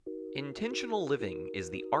Intentional living is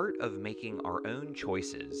the art of making our own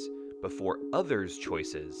choices before others'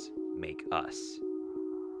 choices make us.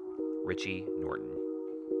 Richie Norton.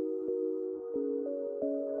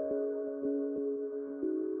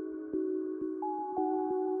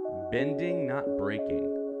 Bending Not Breaking,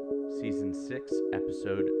 Season 6,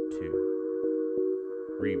 Episode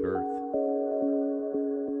 2, Rebirth.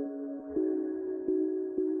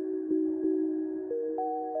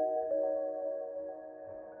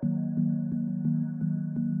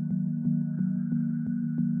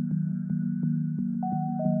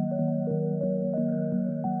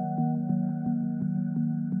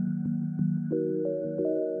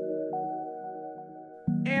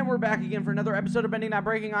 And we're back again for another episode of Bending Not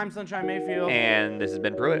Breaking. I'm Sunshine Mayfield. And this has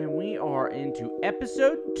been Pruitt. And we are into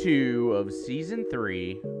Episode 2 of Season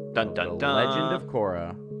 3 Dun of dun The dun. Legend of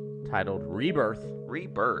Korra, titled Rebirth.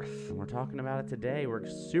 Rebirth. And we're talking about it today. We're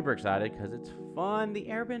super excited because it's fun. The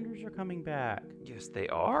Airbenders are coming back. Yes, they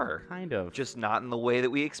are. Kind of. Just not in the way that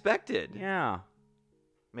we expected. Yeah,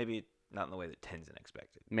 Maybe not in the way that Tenzin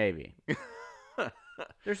expected. maybe.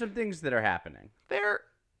 There's some things that are happening. There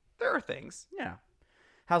are things. Yeah.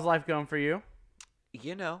 How's life going for you?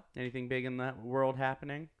 You know. Anything big in that world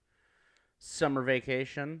happening? Summer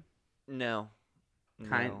vacation? No.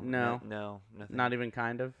 No. No. Nothing. Not even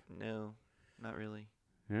kind of? No. Not really.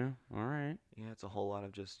 Yeah, all right. Yeah, it's a whole lot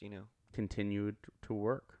of just, Continued to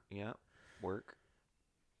work. yeah, work.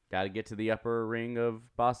 Got to get to the upper ring of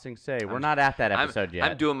Bossing Say. We're I'm- not at that episode yet.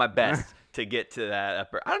 I'm doing my best to get to that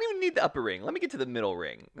upper. I don't even need the upper ring. Let me get to the middle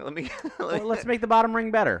ring. Well, let's make the bottom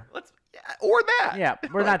ring better. Or that. Yeah,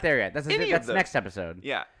 we're not there yet. That's Any of those. next episode.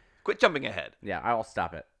 Yeah. Quit jumping ahead. Yeah, I'll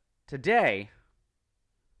stop it. Today,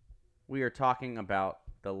 we are talking about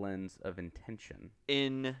the lens of intention.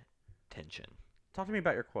 Intention. Talk to me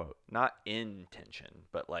about your quote. Not intention,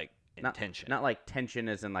 but like intention. Not like tension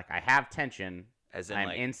as in like I have tension. as in I'm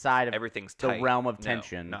like inside of everything's the tight. realm of No,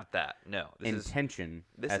 tension. not that. No. This intention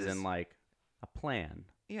as in like a plan,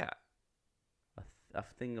 yeah. a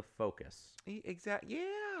thing of focus. Exactly.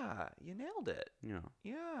 Yeah. You nailed it. Yeah.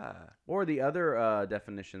 Yeah. Or the other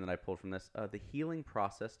definition that I pulled from this, the healing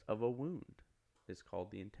process of a wound is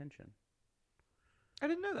called the intention. I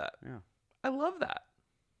didn't know that. Yeah. I love that.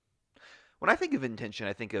 When I think of intention,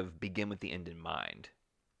 I think of begin with the end in mind.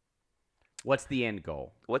 What's the end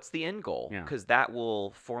goal? What's the end goal? Yeah. Because that will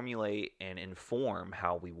formulate and inform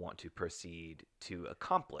how we want to proceed to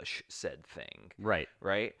accomplish said thing, Right.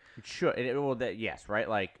 right? It should. Yes, right?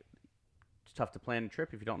 Like, it's tough to plan a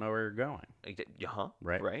trip if you don't know where you're going.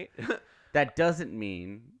 Right. Right. That doesn't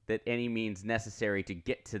mean that any means necessary to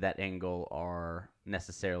get to that end goal are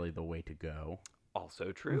necessarily the way to go.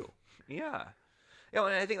 Also true. Yeah. Yeah,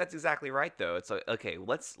 and I think that's exactly right, though. It's like, okay,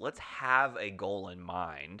 let's have a goal in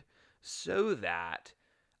mind so that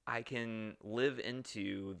I can live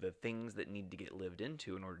into the things that need to get lived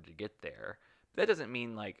into in order to get there. That doesn't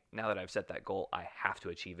mean, like, now that I've set that goal, I have to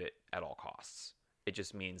achieve it at all costs. It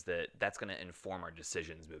just means that that's going to inform our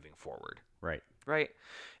decisions moving forward. Right. Right.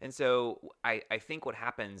 And so I think what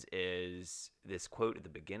happens is this quote at the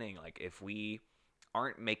beginning, like if we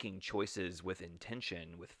aren't making choices with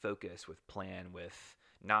intention, with focus, with plan, with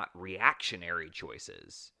not reactionary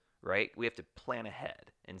choices, right? We have to plan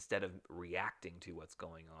ahead instead of reacting to what's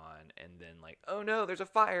going on and then like, oh no, there's a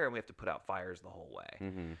fire and we have to put out fires the whole way.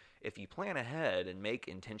 Mm-hmm. If you plan ahead and make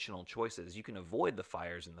intentional choices, you can avoid the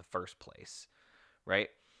fires in the first place, right?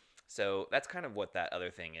 So that's kind of what that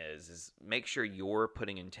other thing is make sure you're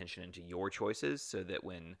putting intention into your choices so that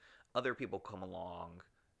when other people come along,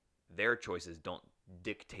 their choices don't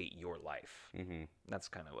dictate your life. Mm-hmm. That's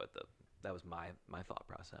kind of what that was my thought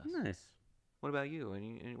process. Nice. What about you?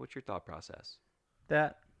 And what's your thought process?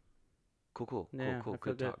 That. Cool. Yeah, I feel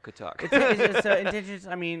Good talk. Good talk. It's so intentions.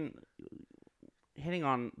 I mean, hitting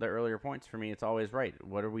on the earlier points for me, it's always right.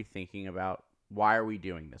 What are we thinking about? Why are we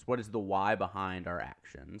doing this? What is the why behind our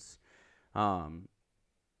actions?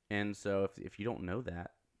 And so if you don't know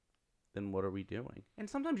that, then what are we doing? And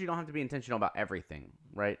sometimes you don't have to be intentional about everything,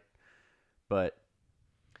 right? But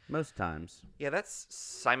most times, Yeah, that's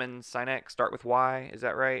Simon Sinek. Start with why. Is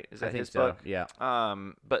that right? Is that I think his so. book? Yeah.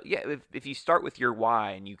 But yeah, if you start with your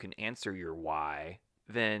why and you can answer your why,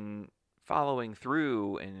 then following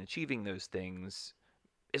through and achieving those things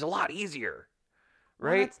is a lot easier,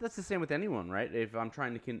 Well, right? that's the same with anyone, right? If I'm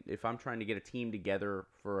trying to get a team together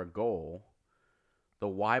for a goal, the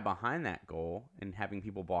why behind that goal and having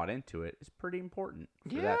people bought into it is pretty important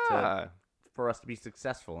for us to be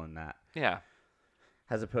successful in that. Yeah.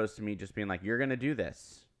 As opposed to me just being like, you're going to do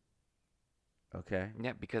this. Okay.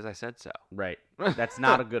 Yeah, because I said so. Right. That's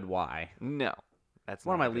not a good why. No. That's It's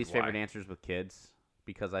one of not my a good least why. favorite answers with kids.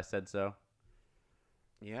 because I said so.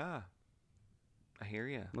 Yeah. I hear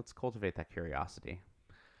you. Let's cultivate that curiosity.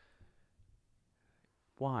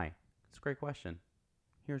 Why? It's a great question.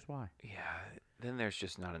 Here's why. Yeah. Then there's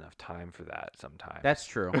just not enough time for that sometimes. That's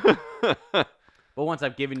true. But once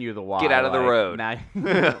I've given you the why, Get out of the road.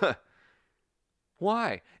 Now,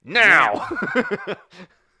 Why? Now!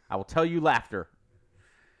 I will tell you laughter.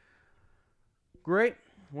 Great.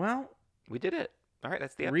 Well, we did it. All right,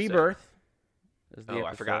 that's the episode. Rebirth is the episode.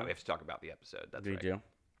 I forgot. We have to talk about the episode. That's We right. do.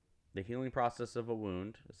 The healing process of a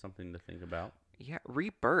wound is something to think about. Yeah,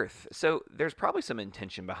 rebirth. So there's probably some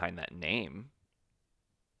intention behind that name.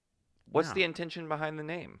 What's Yeah. the intention behind the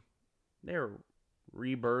name? They're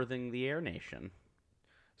rebirthing the Air Nation.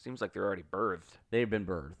 Seems like they're already birthed. They've been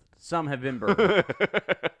birthed. Some have been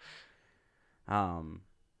birthed.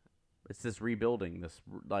 It's this rebuilding.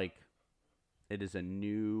 It is a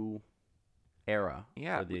new era.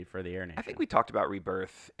 Yeah. For the Air Nation. I think we talked about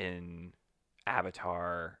rebirth in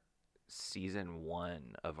Avatar season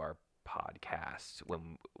 1 of our podcast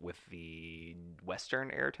with the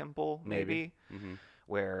Western Air Temple, maybe. Mm-hmm.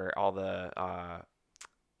 Where all the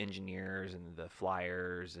engineers and the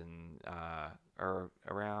flyers and are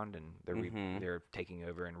around, and they're taking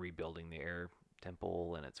over and rebuilding the air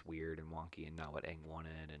temple, and it's weird and wonky and not what Aang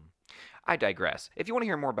wanted. And I digress. If you want to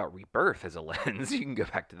hear more about rebirth as a lens, you can go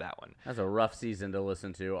back to that one. That's a rough season to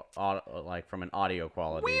listen to, from an audio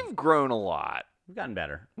quality. We've grown a lot. We've gotten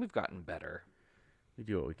better. We've gotten better. We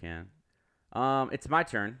do what we can. It's my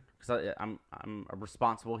turn because I'm a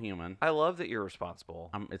responsible human. I love that you're responsible.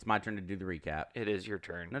 It's my turn to do the recap. It is your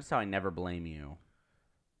turn. Notice how I never blame you.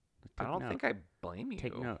 I don't think I blame you.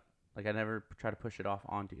 Take note. Like, I never try to push it off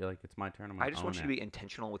onto you. Like, it's my turn. I just want you to be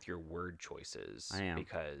intentional with your word choices. I am.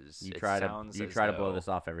 Because you it try sounds to as try to blow though- this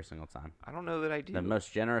off every single time. I don't know that I do. The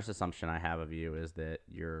most generous assumption I have of you is that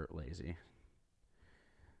you're lazy.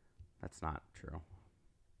 That's not true.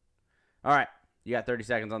 All right. You got 30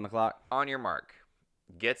 seconds on the clock. On your mark.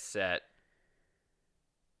 Get set.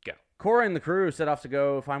 Go. Korra and the crew set off to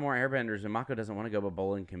go find more airbenders, and Mako doesn't want to go, but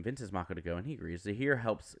Bolin convinces Mako to go, and he agrees. Zahir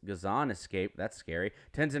helps Ghazan escape. That's scary.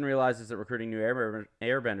 Tenzin realizes that recruiting new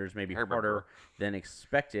airbenders may be harder than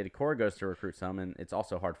expected. Korra goes to recruit some, and it's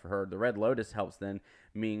also hard for her. The Red Lotus helps then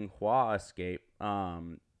Ming Hua escape.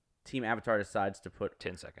 Team Avatar decides to put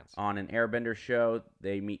 10 seconds. on an airbender show.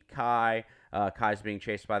 They meet Kai. Kai's being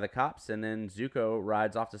chased by the cops, and then Zuko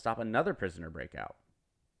rides off to stop another prisoner breakout.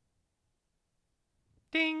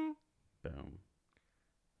 Ding. Boom.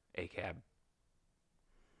 ACAB.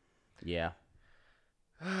 Yeah.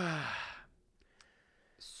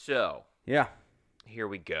 So, Yeah. here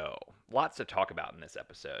we go. Lots to talk about in this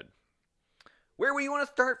episode. Where would you want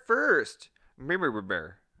to start first?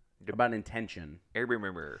 About intention.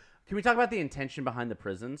 Can we talk about the intention behind the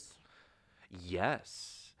prisons?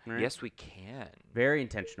 Yes. Right. Yes, we can. Very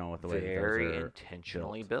intentional with the way Very that those are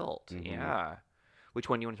intentionally built. Mhm. Yeah. Which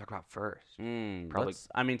one do you want to talk about first? Probably.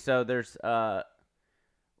 So there's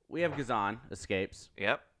we have Ghazan escapes.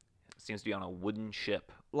 Yep. Seems to be on a wooden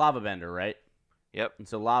ship. Lava bender, right? Yep. And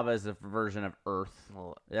so lava is a version of Earth.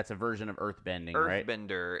 Well, That's a version of Earth bending, right?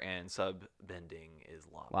 Earthbender and subbending is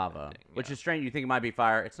lava. Lava, bending, which yeah. is strange. You think it might be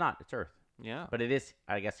fire. It's not. It's Earth. Yeah. But it is,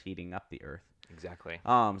 I guess, heating up the Earth. Exactly.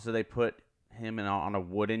 So they put him on a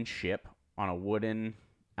wooden ship, out in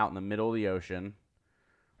the middle of the ocean,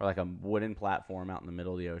 or like a wooden platform out in the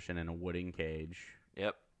middle of the ocean in a wooden cage.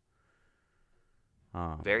 Yep.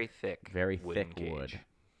 Very thick thick cage. wood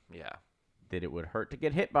Yeah. that it would hurt to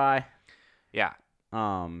get hit by. Yeah.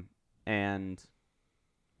 And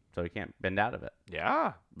so he can't bend out of it.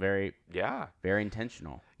 Yeah. Very, Yeah. very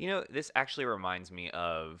intentional. You know, this actually reminds me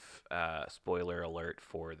of spoiler alert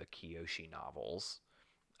for the Kyoshi novels.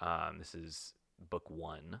 This is book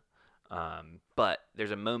 1. But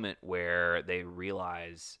there's a moment where they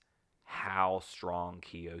realize how strong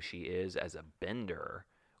Kyoshi is as a bender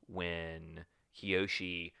when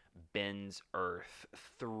Kyoshi bends Earth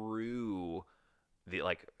through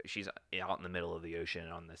she's out in the middle of the ocean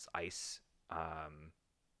on this ice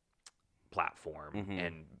platform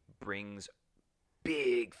and brings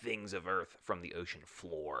big things of Earth from the ocean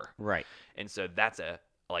floor. Right. And so that's a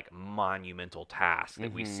monumental task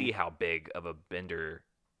that we see how big of a bender,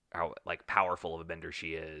 how powerful of a bender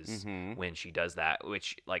she is when she does that,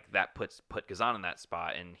 which that put Ghazan in that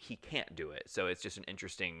spot, and he can't do it. So it's just an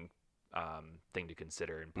interesting thing to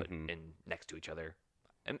consider and put in next to each other.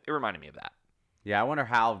 And it reminded me of that. Yeah, I wonder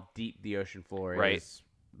how deep the ocean floor Right. is,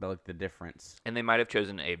 the difference. And they might have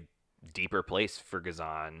chosen a deeper place for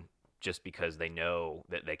Ghazan just because they know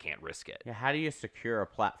that they can't risk it. Yeah, how do you secure a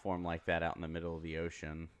platform like that out in the middle of the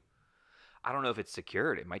ocean? I don't know if it's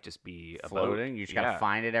secured. It might just be a Floating. boat. You just gotta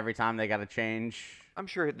find it every time they gotta change. I'm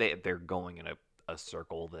sure they're going in a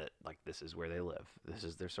circle that like this is where they live. This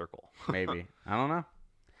is their circle. Maybe. I don't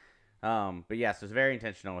know. But yes, it's very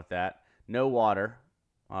intentional with that. No water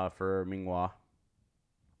for Minghua.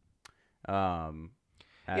 As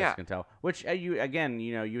you can tell. Which you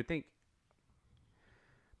would think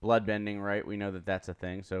bloodbending, right? We know that that's a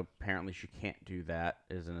thing. So apparently she can't do that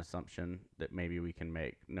is an assumption that maybe we can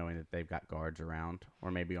make, knowing that they've got guards around, or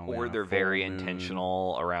maybe only. Or they're very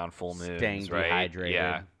intentional around full moons, staying right? dehydrated.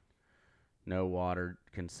 Yeah. No water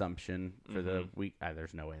consumption for the week.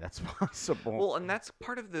 There's no way that's possible. Well, and that's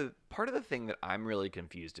part of the thing that I'm really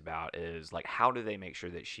confused about is like, how do they make sure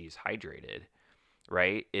that she's hydrated,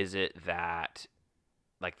 right? Is it that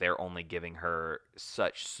like they're only giving her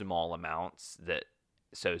such small amounts that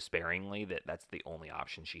so sparingly that that's the only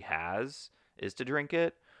option she has is to drink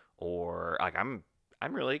it, or like I'm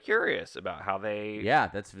really curious about how they. Yeah,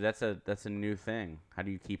 that's a new thing. How do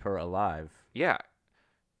you keep her alive? Yeah.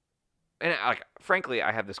 And like, frankly,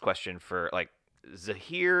 I have this question for like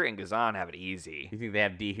Zahir and Ghazan have it easy. You think they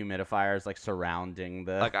have dehumidifiers like surrounding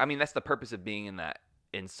the? Like, I mean, that's the purpose of being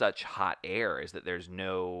in such hot air is that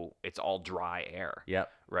it's all dry air.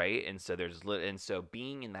 Yep. Right, and so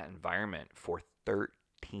being in that environment for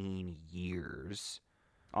 13 years.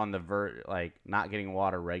 On the like not getting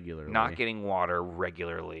water regularly.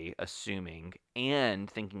 Assuming and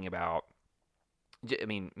thinking about. I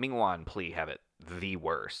mean, Minghua and Pli have it the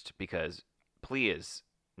worst because Pli is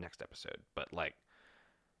next episode, but like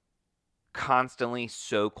constantly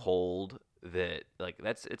so cold that like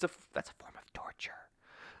that's a form of torture.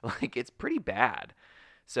 Like it's pretty bad.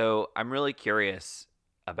 So I'm really curious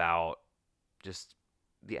about just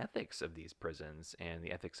the ethics of these prisons and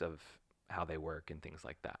the ethics of how they work and things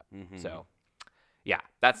like that. Mm-hmm. So yeah,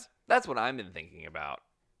 that's what I've been thinking about.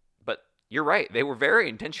 But you're right. They were very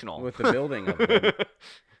intentional with the building of them.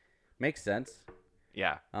 Makes sense.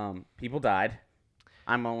 Yeah. People died.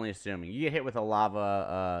 I'm only assuming. You get hit with a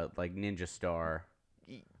lava like ninja star.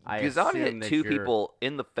 Ghazan hit 2 people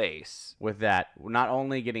in the face. With that, not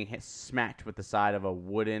only getting smacked with the side of a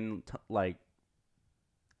wooden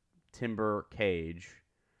timber cage.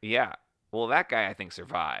 Yeah. Well, that guy I think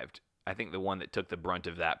survived. I think the one that took the brunt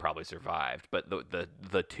of that probably survived, but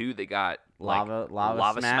the 2 that got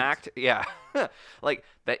lava smacked, yeah, like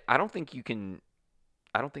that. I don't think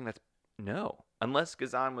that's no, unless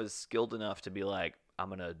Ghazan was skilled enough to be like, I'm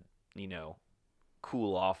gonna,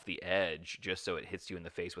 cool off the edge just so it hits you in the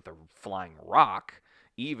face with a flying rock.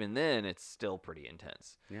 Even then, it's still pretty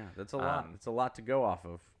intense. Yeah, that's a lot. It's a lot to go off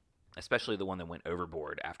of. Especially the one that went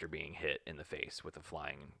overboard after being hit in the face with a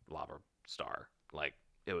flying lava star. Like.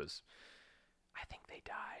 It was, I think they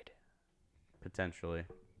died. Potentially.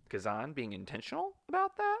 Ghazan being intentional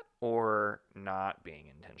about that or not being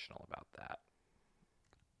intentional about that?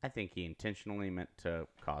 I think he intentionally meant to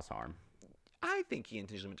cause harm. I think he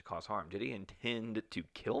intentionally meant to cause harm. Did he intend to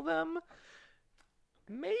kill them?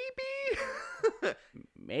 Maybe.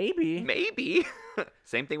 Maybe.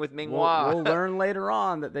 Same thing with Minghua. We'll learn later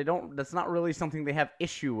on that that's not really something they have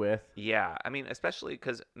issue with. Yeah, I mean, especially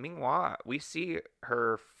because Minghua, we see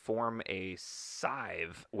her form a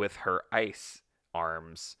scythe with her ice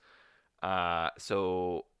arms.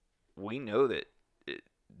 So we know that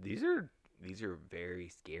these are very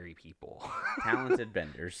scary people. Talented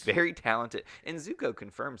benders. Very talented. And Zuko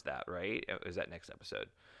confirms that, right? Is that next episode?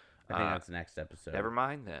 I think that's the next episode. Never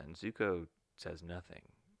mind then. Zuko says nothing.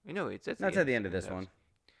 It's at the end of this one.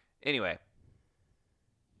 Anyway.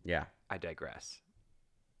 Yeah. I digress.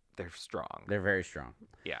 They're strong. They're very strong.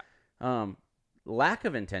 Yeah. Lack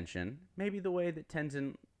of intention may be the way that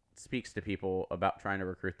Tenzin speaks to people about trying to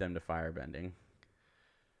recruit them to firebending.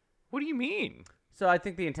 What do you mean? So I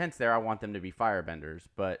think the intent's there. I want them to be firebenders,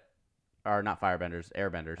 or not firebenders,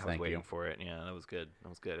 airbenders. I was waiting for it. Yeah, that was good. I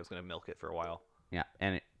was going to milk it for a while. Yeah,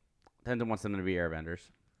 and Tenzin wants them to be airbenders.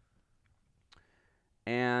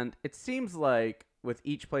 And it seems like with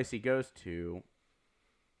each place he goes to,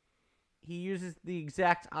 he uses the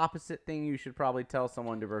exact opposite thing you should probably tell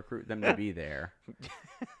someone to recruit them to be there.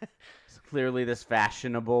 It's clearly this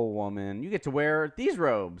fashionable woman. You get to wear these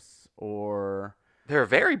robes, or... They're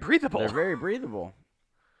very breathable. They're very breathable.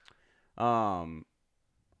 What's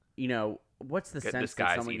the sense this that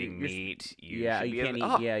guy's someone eating meat? You can't eat. Yeah,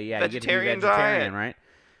 vegetarian you get to be vegetarian, diet, right?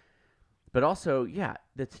 But also,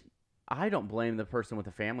 I don't blame the person with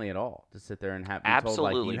a family at all to sit there and be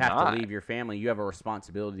Absolutely told, like, you have not. to leave your family. You have a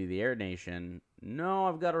responsibility to the Air Nation. No,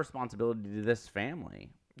 I've got a responsibility to this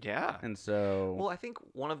family. Yeah. And so... Well, I think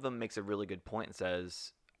one of them makes a really good point and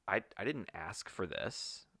says, I didn't ask for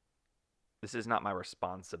this. This is not my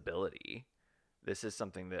responsibility. this is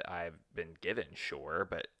something that I've been given, sure,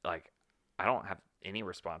 but like I don't have any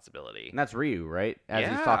responsibility. And that's Ryu, right? As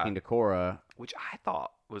he's Yeah. talking to Korra, Which I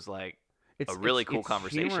thought was like it's a really cool it's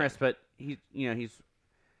conversation. humorous, but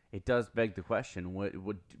it does beg the question: what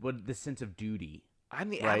the sense of duty? I'm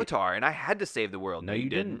the right? Avatar, and I had to save the world. No, you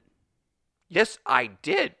didn't. Yes, I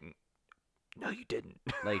did. No, you didn't.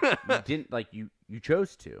 Like you didn't. Like you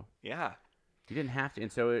chose to. Yeah. You didn't have to.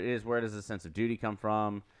 And so it is. Where does the sense of duty come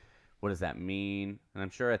from? What does that mean? And I'm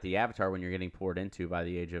sure at the Avatar, when you're getting poured into by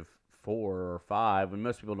the age of 4 or 5, when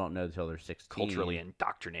most people don't know until they're 16, Culturally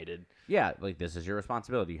indoctrinated. Yeah, like this is your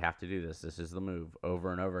responsibility. You have to do this. This is the move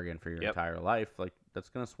over and over again for your entire life. Like that's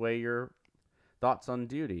gonna sway your thoughts on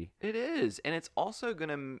duty. It is, and it's also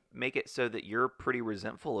gonna make it so that you're pretty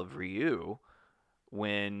resentful of Ryu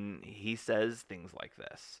when he says things like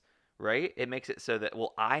this, right? It makes it so that,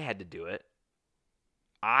 well, I had to do it.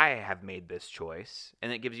 I have made this choice,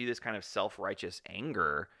 and it gives you this kind of self-righteous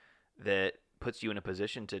anger that puts you in a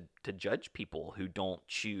position to judge people who don't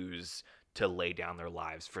choose to lay down their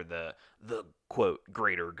lives for the quote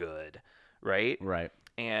greater good, right? Right.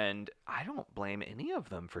 And I don't blame any of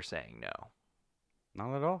them for saying no.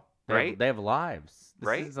 Not at all. Right? They have lives. This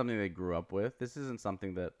Right? isn't something they grew up with. This isn't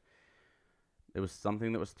something that it was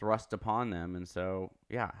something that was thrust upon them. And so,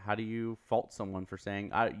 yeah, how do you fault someone for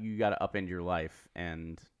saying you got to upend your life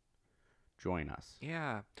and join us?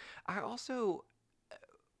 Yeah. I also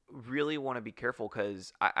really want to be careful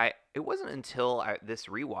because it wasn't until this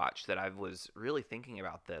rewatch that I was really thinking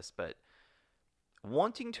about this, but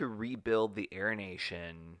wanting to rebuild the Air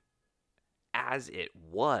Nation as it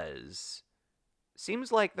was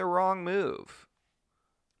seems like the wrong move.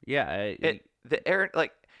 Yeah.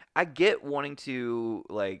 I get wanting to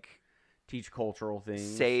like teach cultural things,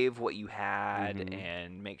 save what you had,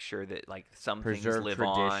 and make sure that like some preserve things live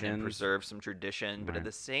traditions. on and preserve some tradition. Right. But at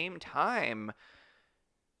the same time,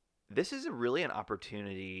 this is really an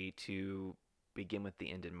opportunity to begin with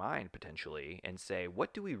the end in mind potentially and say,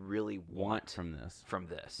 what do we really want from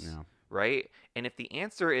this? Yeah. Right? And if the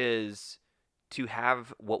answer is to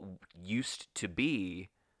have what used to be,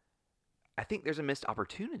 I think there's a missed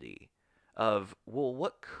opportunity of, well,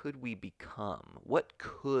 what could we become? What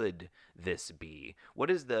could this be? What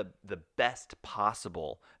is the best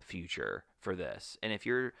possible future for this? And if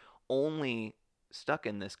you're only stuck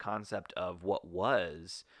in this concept of what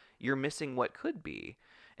was, you're missing what could be.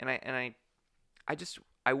 And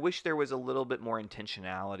I wish there was a little bit more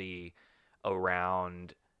intentionality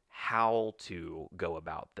around how to go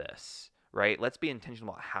about this, right? Let's be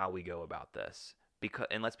intentional about how we go about this,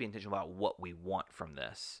 and let's be intentional about what we want from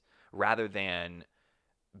this, rather than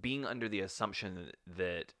being under the assumption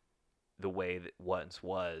that the way that once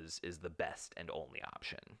was is the best and only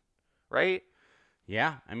option, right?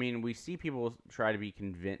 Yeah, I mean, we see people try to be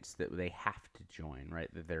convinced that they have to join, right?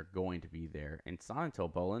 That they're going to be there. And it's not until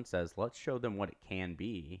Bolin says, let's show them what it can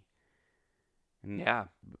be. And,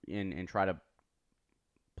 and try to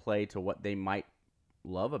play to what they might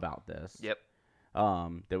love about this. Yep.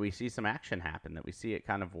 That we see some action happen, that we see it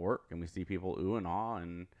kind of work, and we see people ooh and ah,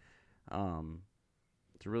 and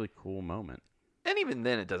it's a really cool moment. And even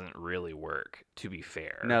then, it doesn't really work, to be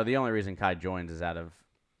fair. No, the only reason Kai joins is out of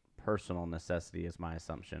personal necessity, is my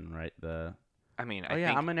assumption, right? I'm an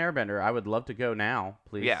airbender. I would love to go now,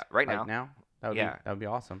 please. Yeah, right now. now. That would be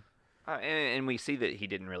awesome. And we see that he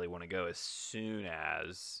didn't really want to go as soon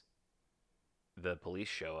as the police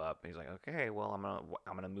show up. He's like, okay, well,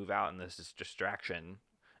 I'm gonna move out, and this is distraction,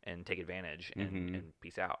 and take advantage, and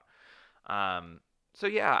peace out. So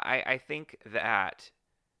yeah, I think that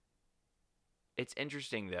it's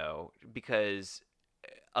interesting though, because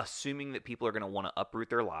assuming that people are going to want to uproot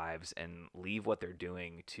their lives and leave what they're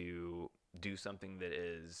doing to do something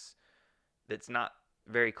that's not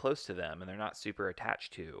very close to them and they're not super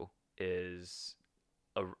attached to is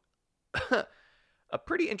a a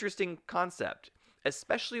pretty interesting concept,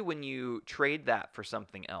 especially when you trade that for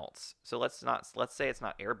something else. So let's say it's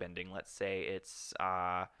not airbending. Let's say it's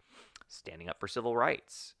standing up for civil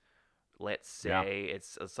rights. Let's say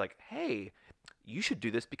it's like, hey, you should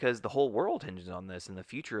do this because the whole world hinges on this, and the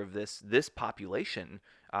future of this population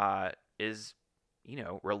is,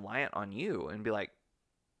 reliant on you. And be like,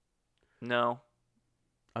 no.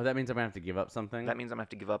 Oh, that means I'm gonna have to give up something? That means I'm gonna have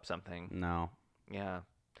to give up something. No. Yeah.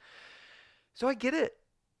 So I get it.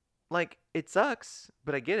 Like, it sucks,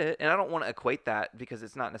 but I get it. And I don't want to equate that because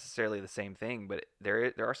it's not necessarily the same thing, but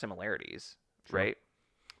there are similarities, sure. Right?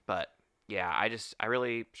 But yeah, I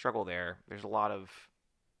really struggle there. There's a lot of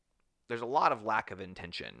lack of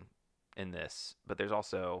intention in this, but there are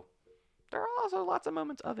also lots of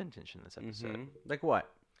moments of intention in this episode. Like what?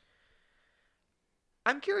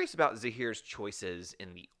 I'm curious about Zahir's choices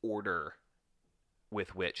in the order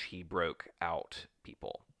with which he broke out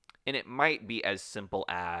people. And it might be as simple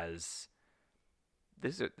as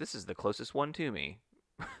this is the closest one to me,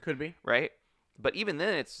 Could be. right? But even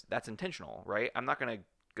then that's intentional, right? I'm not going to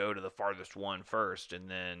go to the farthest one first and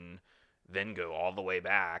then go all the way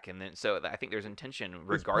back, and then so I think there's intention It's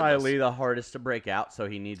regardless. probably the hardest to break out, so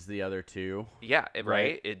he needs the other two. Yeah, right.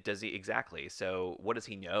 Right. It does he exactly. So what does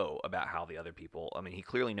he know about how the other people? I mean, he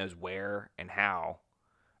clearly knows where and how,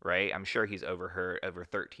 right? I'm sure he's overheard over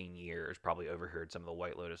 13 years, probably overheard some of the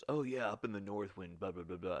White Lotus. Oh yeah, up in the north wind, blah blah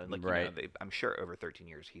blah blah. And like Right. I'm sure over 13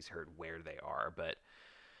 years he's heard where they are, but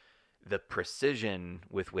the precision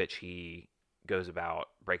with which he goes about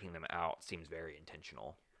breaking them out seems very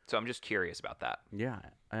intentional. So I'm just curious about that. Yeah,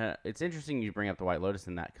 it's interesting you bring up the White Lotus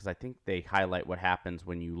in that because I think they highlight what happens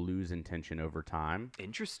when you lose intention over time.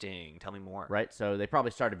 Interesting. Tell me more. Right, so they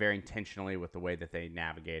probably started very intentionally with the way that they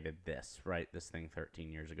navigated this, right? This thing 13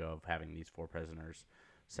 years ago of having these 4 prisoners,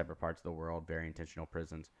 separate parts of the world, very intentional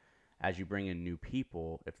prisons. As you bring in new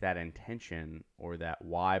people, if that intention or that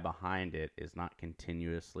why behind it is not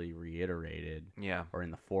continuously reiterated Yeah. or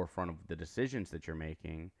in the forefront of the decisions that you're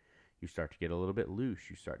making, you start to get a little bit loose.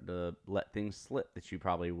 You start to let things slip that you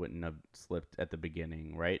probably wouldn't have slipped at the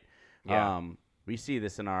beginning, right? Yeah. We see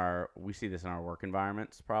this in our work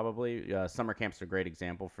environments. Probably summer camp's a great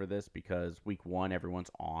example for this because week 1 everyone's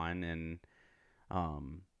on and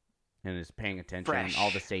is paying attention. Fresh. All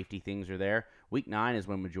the safety things are there. Week 9 is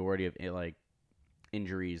when majority of like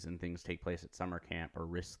injuries and things take place at summer camp or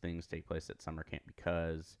risk things take place at summer camp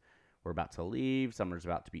because we're about to leave. Summer's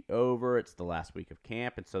about to be over. It's the last week of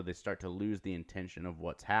camp. And so they start to lose the intention of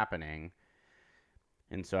what's happening.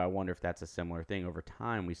 And so I wonder if that's a similar thing. Over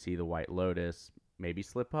time, we see the White Lotus maybe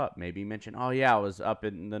slip up, maybe mention, oh, yeah, I was up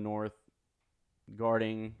in the north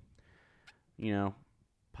guarding,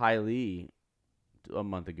 Pai Lee a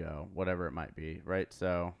month ago, whatever it might be, right?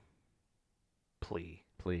 So, Plea.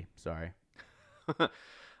 sorry.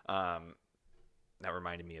 That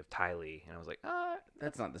reminded me of Ty Lee, and I was like,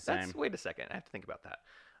 That's not the same. Wait a second, I have to think about that.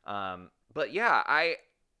 But yeah, I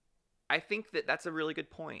think that's a really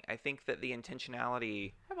good point. I think that the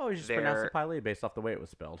intentionality. I've always just pronounced it Pai Lee based off the way it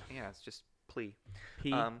was spelled. Yeah, it's just plea.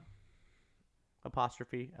 P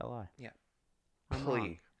apostrophe L-I. Yeah. I'm Plea.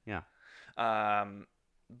 wrong. Yeah.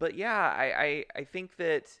 But yeah, I think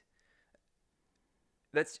it's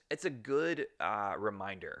a good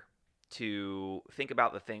reminder to think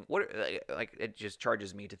about the thing. Like it just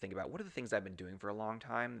charges me to think about what are the things I've been doing for a long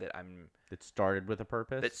time That started with a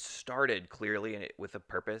purpose. that started clearly with a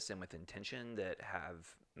purpose and with intention that have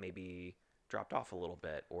maybe dropped off a little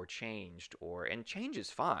bit or changed and change is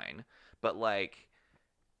fine, but like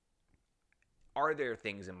are there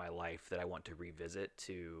things in my life that I want to revisit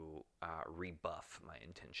to rebuff my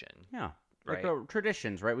intention? Yeah. Right. Like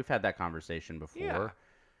traditions, right? We've had that conversation before. Yeah.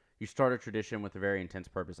 You start a tradition with a very intense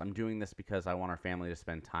purpose. I'm doing this because I want our family to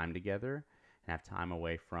spend time together and have time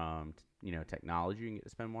away from, technology and get to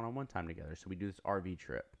spend one-on-one time together. So we do this RV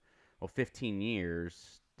trip. Well, 15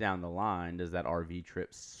 years down the line, does that RV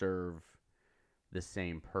trip serve the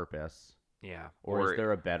same purpose? Yeah. Or is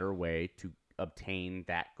there a better way to obtain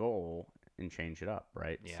that goal and change it up,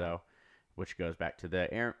 right? Yeah. So, which goes back to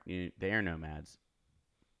the air nomads.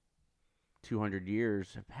 200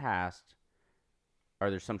 years have passed. Are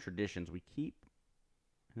there some traditions we keep,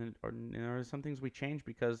 or are there some things we change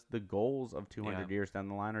because the goals of 200 years down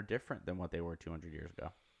the line are different than what they were 200 years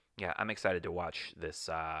ago? Yeah, I'm excited to watch this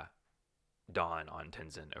dawn on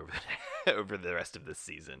Tenzin over the rest of this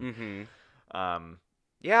season. Mm-hmm.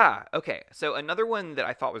 Yeah. Okay. So another one that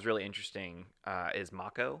I thought was really interesting is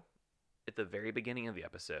Mako at the very beginning of the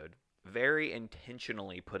episode, very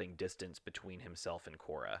intentionally putting distance between himself and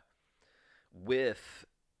Korra, with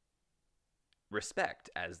respect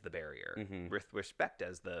as the barrier, with respect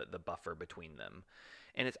as the buffer between them.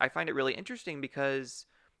 And I find it really interesting because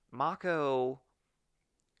Mako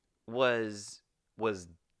was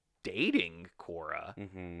dating Korra,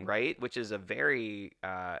 right? Which is a very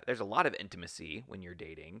there's a lot of intimacy when you're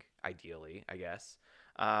dating, ideally, I guess.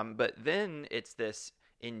 But then it's this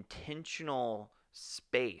intentional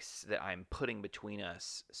space that I'm putting between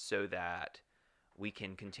us so that we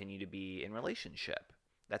can continue to be in relationship.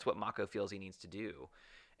 That's what Mako feels he needs to do.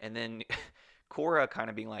 And then Korra kind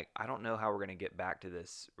of being like, I don't know how we're going to get back to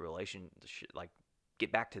this relationship, like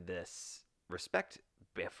get back to this respect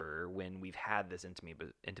buffer when we've had this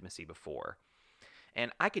intimacy before.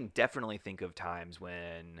 And I can definitely think of times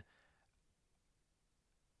when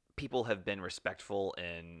people have been respectful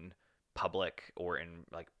in public or in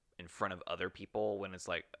in front of other people when it's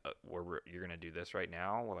like, you're gonna do this right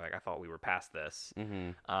now. Well, like I thought we were past this.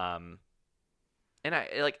 And I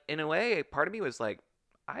like in a way, part of me was like,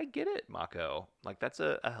 I get it, Mako. Like that's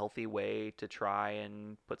a healthy way to try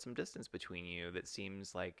and put some distance between you. That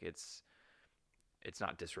seems like it's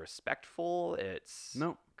not disrespectful. It's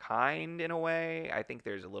kind in a way. I think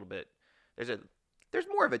there's a little bit there's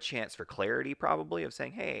more of a chance for clarity probably of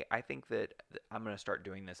saying, hey, I think that I'm going to start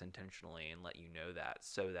doing this intentionally and let you know that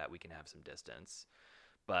so that we can have some distance.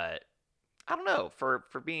 But I don't know, for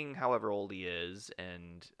being however old he is,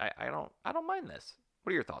 and I don't mind this.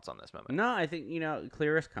 What are your thoughts on this moment? No, I think,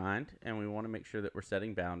 clear is kind, and we want to make sure that we're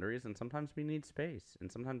setting boundaries, and sometimes we need space, and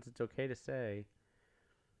sometimes it's okay to say,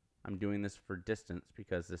 I'm doing this for distance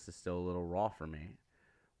because this is still a little raw for me.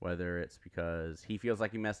 Whether it's because he feels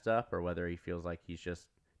like he messed up or whether he feels like he just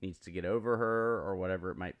needs to get over her or whatever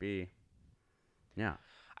it might be. Yeah.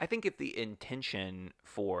 I think if the intention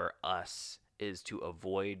for us is to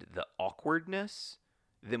avoid the awkwardness,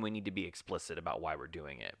 then we need to be explicit about why we're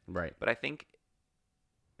doing it. Right. But I think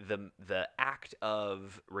the act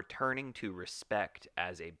of returning to respect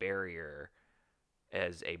as a barrier,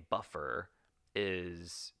 as a buffer,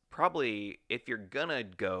 is probably, if you're gonna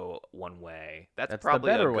go one way, that's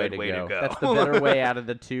probably the better a good way to go. That's the better way out of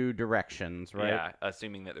the two directions, right? Yeah,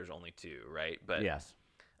 assuming that there's only two, right? But yes.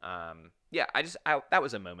 Yeah, that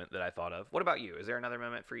was a moment that I thought of. What about you? Is there another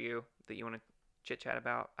moment for you that you want to chit chat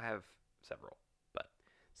about? I have several, but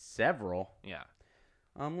several. Yeah.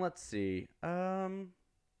 Let's see.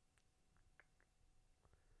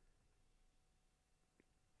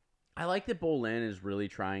 I like that Bolin is really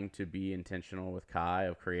trying to be intentional with Kai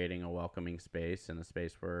of creating a welcoming space and a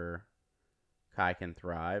space where Kai can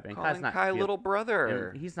thrive. And calling Kai little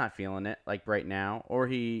brother. He's not feeling it like right now, or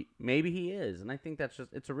maybe he is. And I think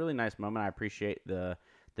it's a really nice moment. I appreciate the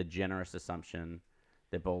generous assumption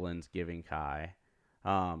that Bolin's giving Kai.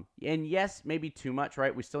 And yes, maybe too much,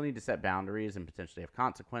 right? We still need to set boundaries and potentially have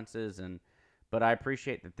consequences. But I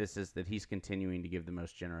appreciate that he's continuing to give the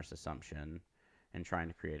most generous assumption and trying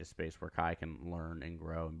to create a space where Kai can learn and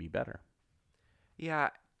grow and be better. Yeah,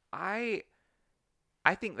 I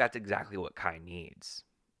think that's exactly what Kai needs.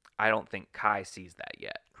 I don't think Kai sees that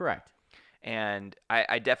yet. Correct. And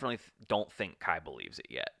I definitely don't think Kai believes it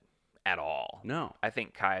yet at all. No. I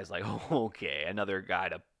think Kai is like, oh, okay, another guy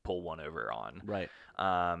to pull one over on. Right.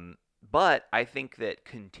 But I think that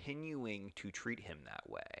continuing to treat him that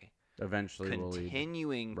way, eventually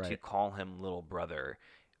continuing to call him little brother,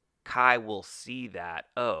 Kai will see that,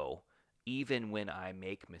 even when I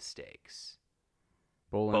make mistakes,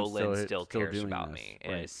 Bolin still cares about me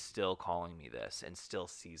and is still calling me this and still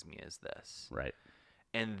sees me as this. Right.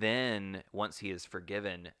 And then once he is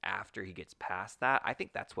forgiven, after he gets past that, I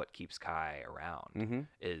think that's what keeps Kai around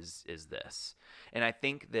is this. And I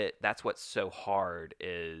think that that's what's so hard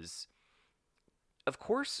is, of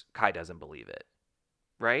course, Kai doesn't believe it,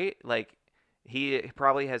 right? Like he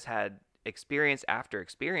probably has had experience after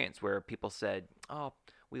experience where people said, oh,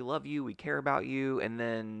 we love you, we care about you, and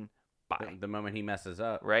then bye. The moment he messes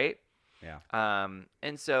up. Right? Yeah.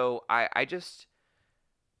 And so I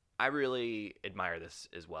really admire this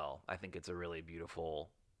as well. I think it's a really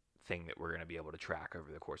beautiful thing that we're going to be able to track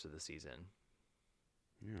over the course of the season.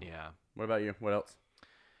 Yeah. What about you? What else?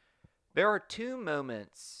 There are two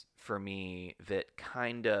moments for me that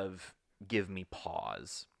kind of give me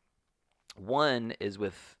pause. One is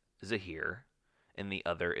with Zahir, and the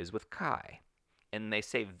other is with Kai. And they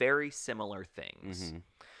say very similar things.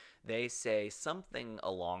 They say something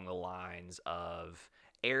along the lines of,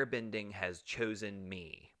 airbending has chosen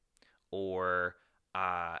me, or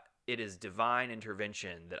it is divine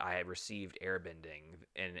intervention that I have received airbending,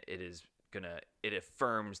 and it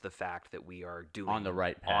affirms the fact that we are on the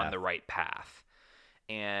right path.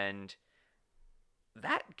 And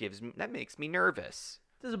that makes me nervous.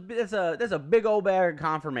 There's a big old bag of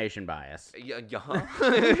confirmation bias.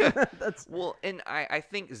 Well, and I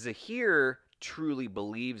think Zahir truly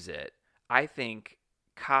believes it. I think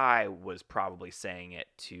Kai was probably saying it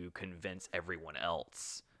to convince everyone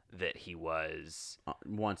else that he wants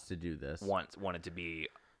to do this. Wanted to be.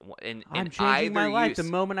 I'm changing my life the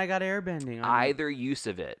moment I got airbending. Either use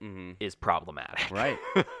of it is problematic. Right.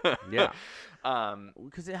 Yeah.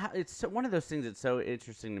 Because it's one of those things that's so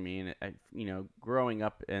interesting to me, and growing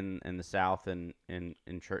up in the South and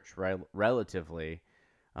in church relatively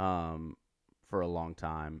for a long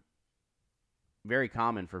time, very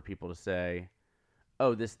common for people to say,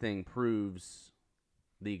 "Oh, this thing proves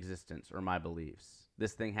the existence or my beliefs.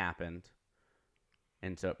 This thing happened,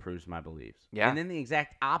 and so it proves my beliefs." Yeah. And then the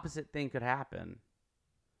exact opposite thing could happen.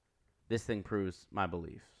 This thing proves my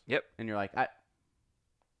beliefs. Yep. And you're like,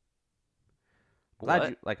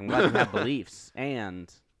 I'm glad you have beliefs.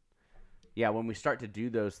 And yeah, when we start to do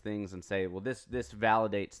those things and say, well, this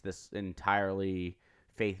validates this entirely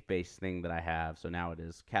faith-based thing that I have, so now it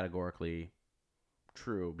is categorically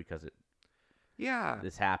true because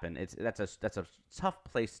this happened. That's a tough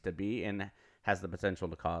place to be and has the potential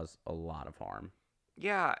to cause a lot of harm.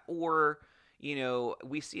 Yeah, or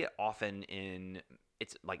we see it often in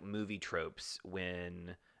it's like movie tropes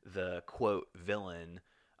when the quote villain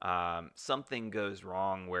something goes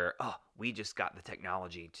wrong where we just got the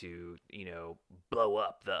technology to blow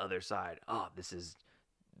up the other side. This is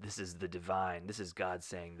the divine. This is God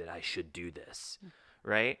saying that I should do this,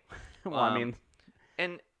 right? Well, I mean,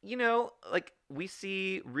 and like we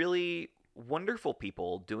see really wonderful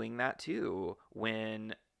people doing that too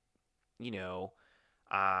when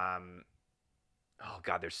oh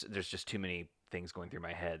god, there's just too many things going through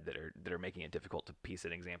my head that are making it difficult to piece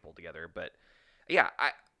an example together. But yeah,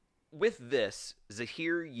 with this,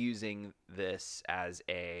 Zahir using this as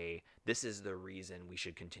this is the reason we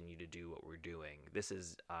should continue to do what we're doing. This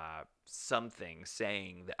is something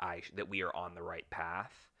saying that we are on the right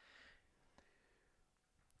path.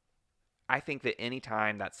 I think that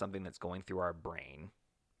anytime that's something that's going through our brain,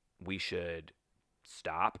 we should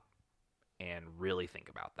stop and really think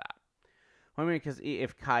about that. Well, I mean, because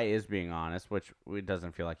if Kai is being honest, which it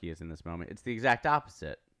doesn't feel like he is in this moment, it's the exact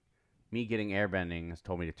opposite. Me getting airbending has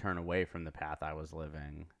told me to turn away from the path I was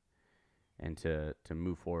living and to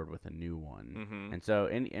move forward with a new one. Mm-hmm. And so,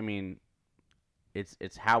 I mean,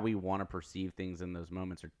 it's how we want to perceive things in those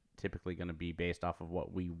moments are typically going to be based off of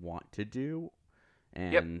what we want to do,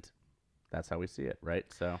 and that's how we see it, right?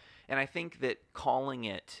 So, and I think that calling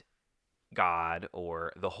it God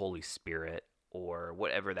or the Holy Spirit or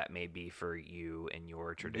whatever that may be for you in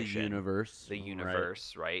your tradition, the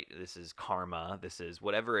universe, right? This is karma. This is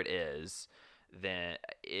whatever it is. Then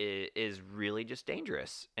it is really just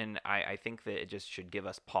dangerous, and I think that it just should give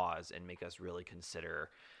us pause and make us really consider: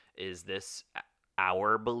 is this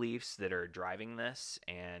our beliefs that are driving this,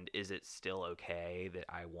 and is it still okay that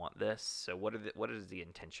I want this? So what is the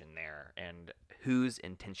intention there, and whose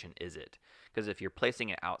intention is it? Because if you're placing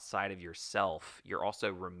it outside of yourself, you're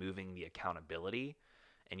also removing the accountability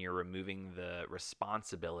and you're removing the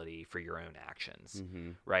responsibility for your own actions,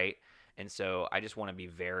 right? And so I just want to be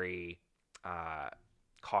very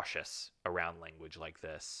cautious around language like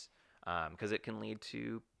this because it can lead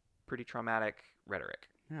to pretty traumatic rhetoric.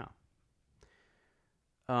 Yeah.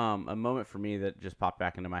 A moment for me that just popped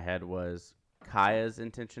back into my head was Kaya's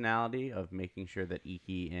intentionality of making sure that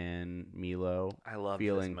Iki and Milo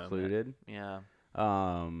feel included. Moment.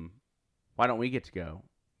 Yeah. Why don't we get to go?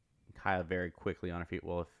 Kaya very quickly on her feet.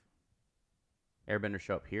 Well, if airbenders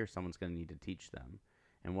show up here, someone's going to need to teach them.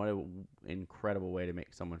 And what an incredible way to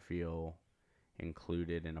make someone feel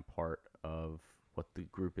included and a part of what the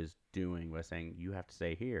group is doing by saying, you have to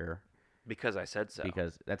stay here. Because I said so.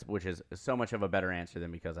 Which is so much of a better answer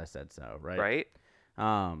than because I said so, right?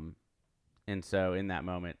 Right. And so in that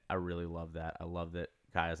moment, I really love that. I love that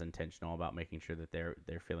Kaya's intentional about making sure that they're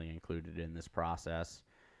feeling included in this process,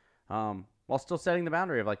 while still setting the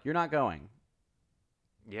boundary of like, you're not going.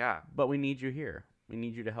 Yeah. But we need you here. We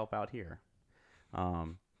need you to help out here.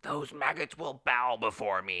 Those maggots will bow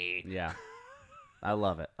before me. Yeah. I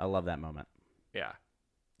love it. I love that moment. Yeah.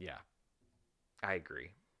 Yeah. I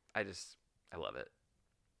agree. I love it.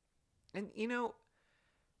 And,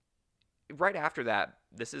 right after that,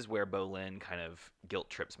 this is where Bolin kind of guilt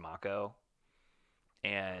trips Mako.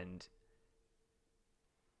 And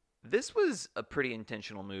this was a pretty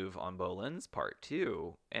intentional move on Bolin's part,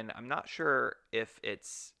 too. And I'm not sure if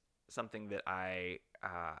it's something that I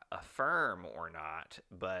affirm or not,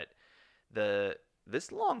 but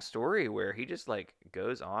this long story where he just like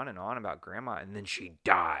goes on and on about grandma and then she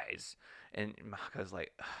dies. And Mako's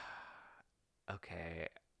like, okay,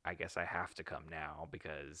 I guess I have to come now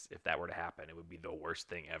because if that were to happen, it would be the worst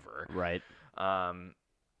thing ever. Right.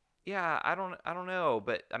 Yeah, I don't know,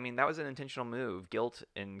 but I mean that was an intentional move. Guilt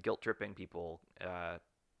tripping people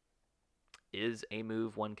is a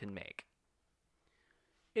move one can make.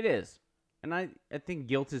 It is, and I think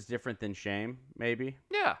guilt is different than shame. Maybe.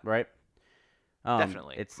 Yeah. Right.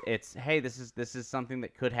 Definitely. It's hey, this is something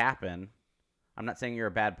that could happen. I'm not saying you're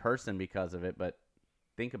a bad person because of it, but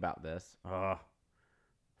think about this.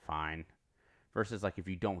 Fine. Versus like if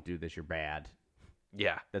you don't do this, you're bad.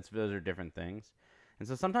 Yeah. Those are different things. And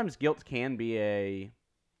so sometimes guilt can be a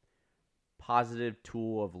positive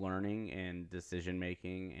tool of learning and decision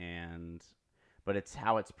making, but it's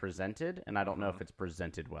how it's presented, and I don't know if it's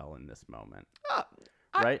presented well in this moment.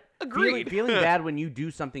 Right? Agreed. Feeling bad when you do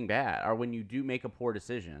something bad, or when you do make a poor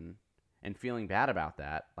decision, and feeling bad about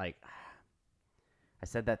that, like I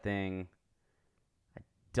said that thing. I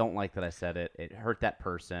don't like that I said it. It hurt that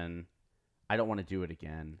person. I don't want to do it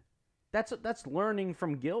again. That's learning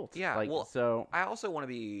from guilt. Yeah, Like, well, so I also want to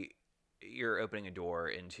be. You're opening a door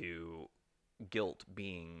into guilt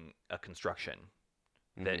being a construction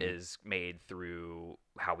that Mhm. is made through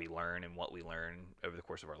how we learn and what we learn over the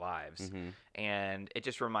course of our lives. Mhm. And it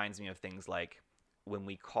just reminds me of things like when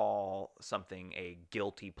we call something a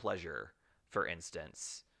guilty pleasure, for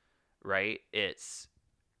instance, right? It's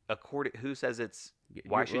according who says it's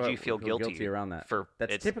why should you feel guilty guilty around that? for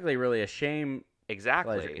That's it's typically really a shame pleasure.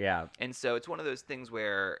 exactly. Yeah. And so it's one of those things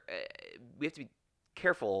where we have to be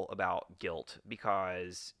careful about guilt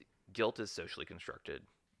because guilt is socially constructed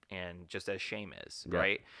and just as shame is, Yeah.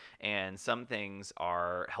 right? And some things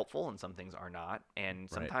are helpful and some things are not. And Right.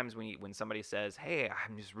 sometimes when somebody says, "Hey, I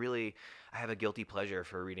have a guilty pleasure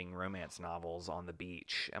for reading romance novels on the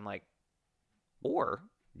beach." I'm like, or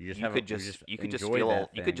You you could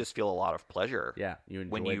just feel a lot of pleasure Yeah, you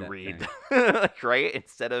enjoy when you that read, thing. right?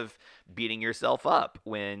 Instead of beating yourself up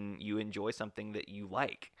when you enjoy something that you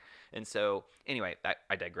like. And so, anyway,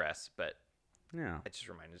 I digress, but Yeah. it just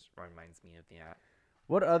reminds me of that.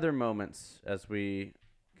 What other moments as we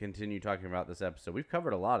continue talking about this episode? We've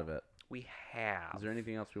covered a lot of it. We have. Is there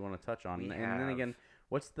anything else we want to touch on? We And then have. again,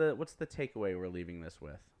 what's the takeaway we're leaving this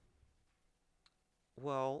with?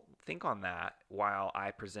 Well, think on that while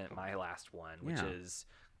I present my last one, which Yeah. is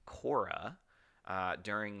Korra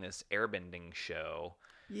during this airbending show.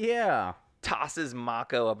 Yeah. Tosses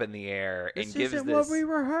Mako up in the air This and gives isn't this what we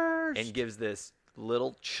rehearsed. and gives this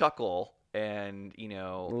little chuckle and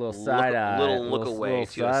a little look away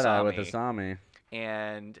to side eye with Asami. Asami.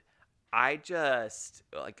 And I just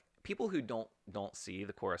like people who don't see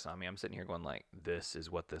the Korrasami. I'm sitting here going like, this is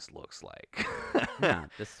what this looks like. Yeah,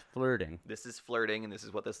 this flirting, This is flirting, and this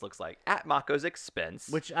is what this looks like at Mako's expense.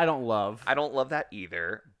 which I don't love. I don't love that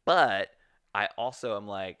either. But I also am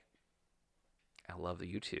like, I love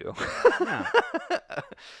you too. Yeah.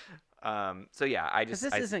 So yeah, Because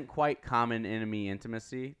this isn't quite common enemy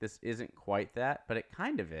intimacy. This isn't quite that, but it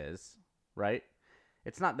kind of is, right?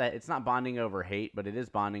 It's not that. It's not bonding over hate, but it is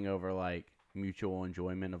bonding over like mutual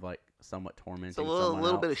enjoyment of like somewhat tormenting. It's a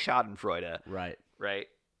little bit of Schadenfreude, right. right?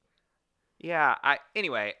 Yeah.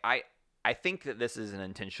 I think that this is an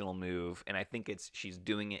intentional move, and I think she's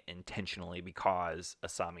doing it intentionally because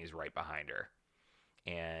Asami's right behind her,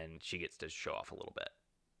 and she gets to show off a little bit.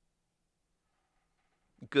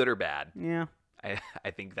 Good or bad? Yeah. I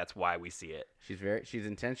think that's why we see it. She's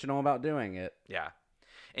intentional about doing it. Yeah.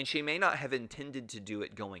 And she may not have intended to do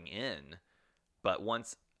it going in, but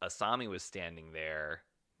once Asami was standing there,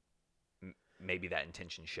 maybe that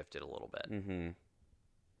intention shifted a little bit. Mm-hmm.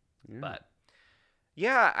 Yeah. But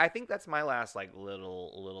yeah, I think that's my last like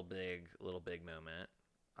little big moment.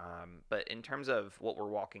 But in terms of what we're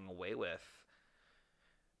walking away with,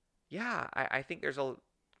 yeah, I think there's a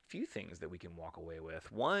few things that we can walk away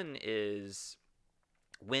with. One is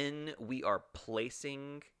when we are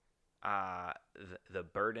placing the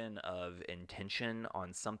burden of intention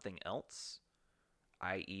on something else,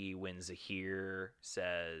 i.e. when Zahir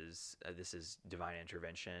says this is divine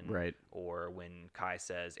intervention, right, or when Kai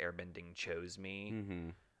says airbending chose me,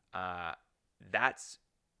 mm-hmm. That's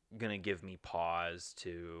gonna give me pause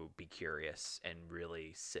to be curious and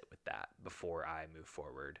really sit with that before I move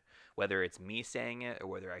forward, whether it's me saying it or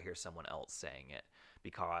whether I hear someone else saying it,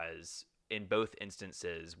 because in both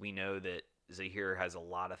instances we know that Zahir has a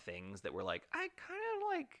lot of things that we're like, I kind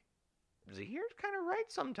of like Zahir's kind of right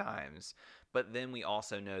sometimes, but then we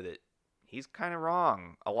also know that he's kind of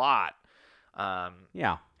wrong a lot.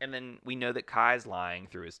 Yeah. And then we know that Kai's lying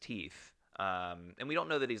through his teeth. And we don't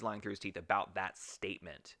know that he's lying through his teeth about that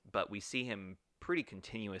statement, but we see him pretty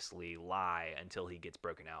continuously lie until he gets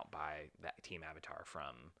broken out by that Team Avatar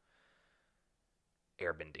from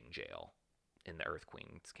airbending jail in the Earth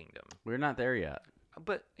Queen's kingdom. We're not there yet.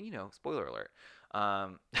 But, spoiler alert.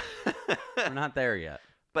 We're not there yet.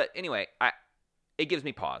 But anyway, it gives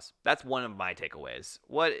me pause. That's one of my takeaways.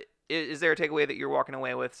 What is there a takeaway that you're walking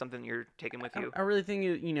away with? Something you're taking with you? I really think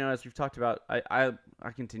as we've talked about, I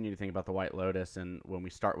continue to think about the White Lotus, and when we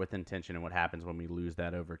start with intention and what happens when we lose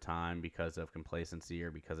that over time because of complacency or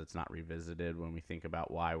because it's not revisited. When we think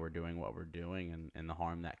about why we're doing what we're doing and the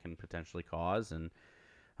harm that can potentially cause, and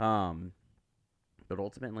but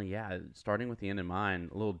ultimately, yeah, starting with the end in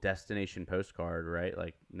mind, a little destination postcard, right?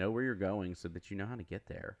 Like, know where you're going so that you know how to get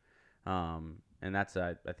there. And that's,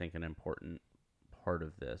 I think, an important part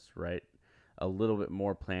of this, right? A little bit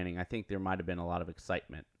more planning. I think there might have been a lot of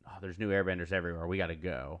excitement. Oh, there's new airbenders everywhere. We got to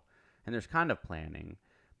go. And there's kind of planning,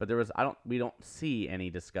 but we don't see any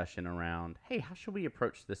discussion around, hey, how should we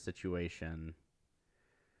approach this situation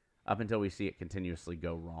up until we see it continuously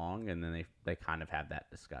go wrong, and then they kind of have that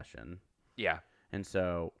discussion. Yeah. And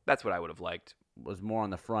so that's what I would have liked. Was more on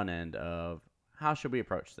the front end of how should we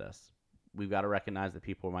approach this? We've got to recognize that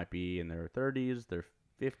people might be in their 30s, their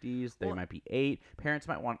 50s, they might be 8. Parents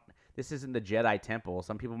might want, this isn't the Jedi Temple.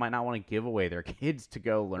 Some people might not want to give away their kids to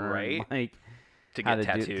go learn, right? Like, to get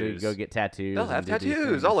tattoos. To go get tattoos. They'll have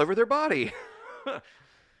tattoos all over their body.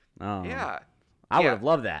 Yeah. I would have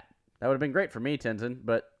loved that. That would have been great for me, Tenzin,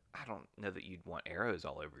 but I don't know that you'd want arrows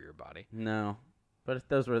all over your body. No. But if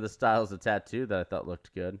those were the styles of tattoo that I thought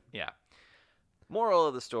looked good. Yeah. Moral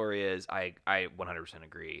of the story is I 100%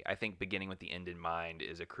 agree. I think beginning with the end in mind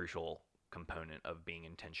is a crucial component of being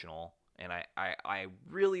intentional. And I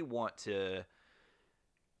really want to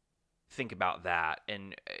think about that.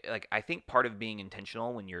 And like I think part of being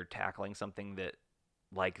intentional when you're tackling something that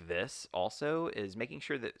like this also is making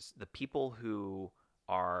sure that the people who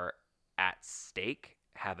are at stake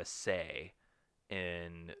have a say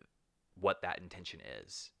in what that intention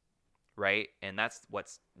is, right? And that's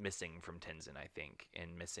what's missing from Tenzin, I think,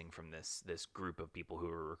 and missing from this group of people who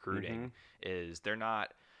are recruiting is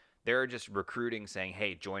they're just recruiting saying,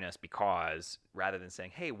 hey, join us because, rather than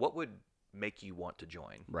saying, hey, what would make you want to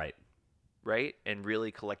join? Right. And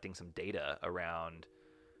really collecting some data around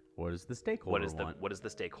what does the stakeholder want? What does the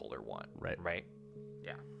stakeholder want? Right.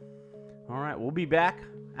 Yeah. All right, we'll be back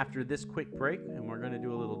after this quick break, and we're going to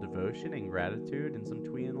do a little devotion and gratitude and some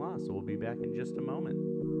Twee and Law. So we'll be back in just a moment.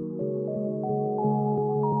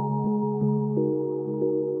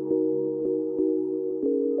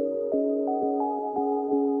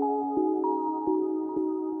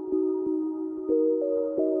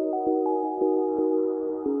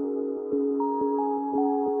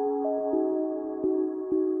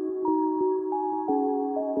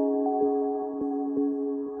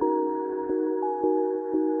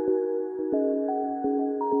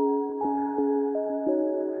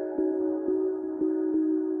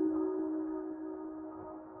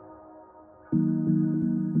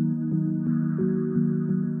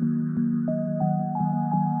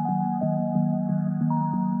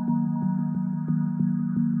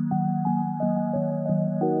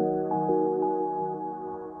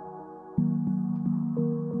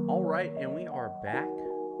 And we are back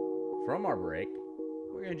from our break.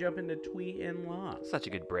 We're going to jump into Twee and Law. Such a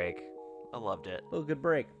good break. I loved it. A little good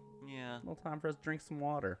break. Yeah. A little time for us to drink some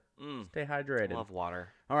water. Stay hydrated. Love water.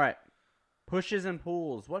 All right. Pushes and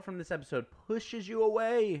pulls. What from this episode pushes you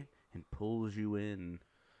away and pulls you in?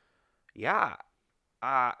 Yeah.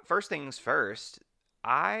 First things first,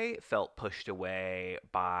 I felt pushed away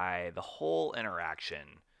by the whole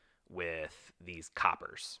interaction with these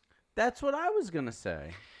coppers. That's what I was going to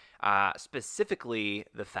say. Specifically,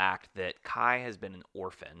 the fact that Kai has been an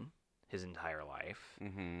orphan his entire life,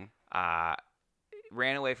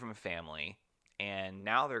 ran away from a family, and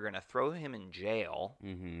now they're going to throw him in jail.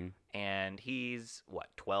 And he's,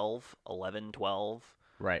 11, 12?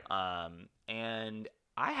 Right. And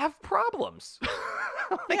I have problems.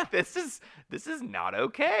 This is not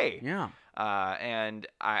okay. Yeah. And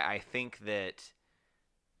I think that,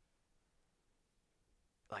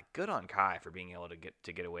 good on Kai for being able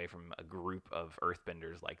to get away from a group of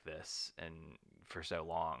earthbenders like this and for so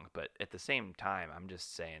long. But at the same time, I'm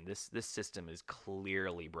just saying this system is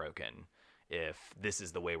clearly broken if this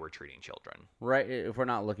is the way we're treating children. Right. If we're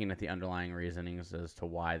not looking at the underlying reasonings as to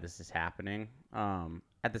why this is happening.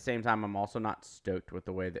 At the same time, I'm also not stoked with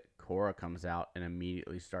the way that Korra comes out and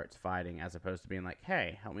immediately starts fighting, as opposed to being like,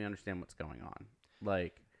 hey, help me understand what's going on.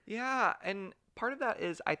 Yeah, and part of that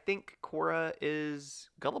is I think Korra is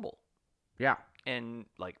gullible. Yeah. And,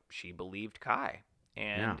 she believed Kai.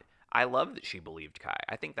 And I love that she believed Kai.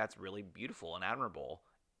 I think that's really beautiful and admirable.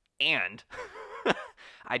 And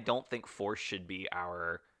I don't think force should be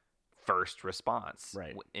our first response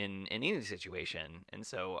in any situation. And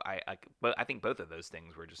so I think both of those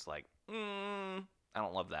things were just I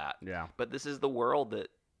don't love that. Yeah. But this is the world that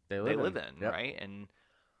they live in, yep. right? And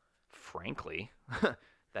frankly,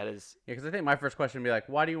 that is... Yeah, because I think my first question would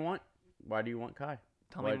be why do you want Kai?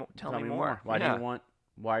 Tell me more. Why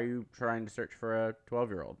are you trying to search for a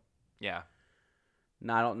 12-year-old? Yeah.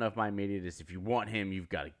 No, I don't know if my immediate is, if you want him, you've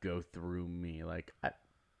got to go through me.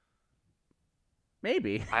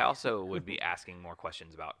 Maybe. I also would be asking more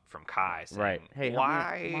questions from Kai, saying, hey,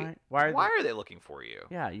 why are they looking for you?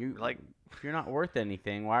 Yeah, if you're not worth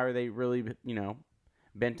anything, why are they really,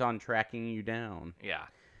 bent on tracking you down? Yeah,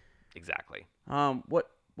 exactly.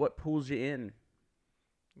 What pulls you in?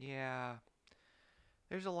 Yeah,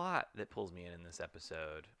 there's a lot that pulls me in this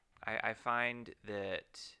episode. I find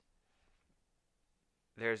that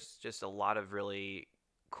there's just a lot of really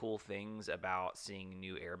cool things about seeing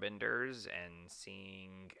new airbenders and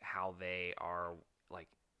seeing how they are like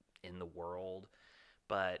in the world,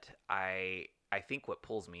 but I think what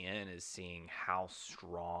pulls me in is seeing how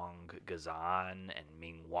strong Gazan and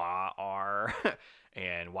Minghua are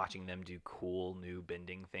and watching them do cool new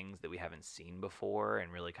bending things that we haven't seen before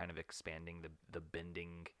and really kind of expanding the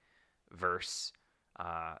bending verse.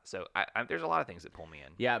 So there's a lot of things that pull me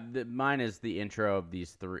in. Yeah, mine is the intro of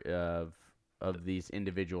these three of these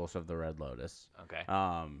individuals of the Red Lotus. Okay.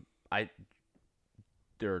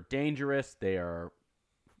 They're dangerous. They are,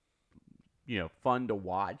 fun to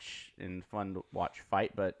watch and fun to watch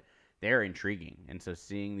fight, but they're intriguing. And so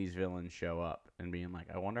seeing these villains show up and being like,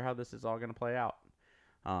 I wonder how this is all going to play out,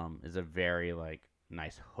 is a very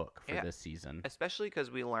nice hook for this season. Especially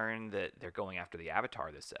because we learned that they're going after the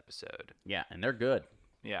Avatar this episode. Yeah, and they're good.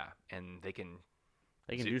 Yeah, and they can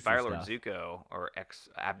do Fire some Lord stuff. Zuko, or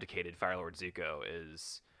ex-abdicated Fire Lord Zuko,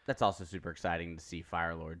 is... That's also super exciting to see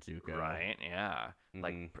Fire Lord Zuko. Right, yeah. Mm-hmm.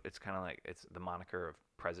 Like, it's kind of like, it's the moniker of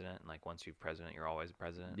president. Like, once you're president, you're always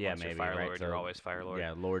president. Yeah, once maybe. You're Fire right? Lord, So, you're always Fire Lord.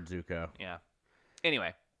 Yeah, Lord Zuko. Yeah.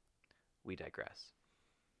 Anyway, we digress.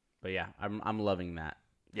 But yeah, I'm loving that.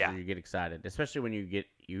 Yeah. So you get excited, especially when you get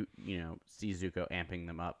see Zuko amping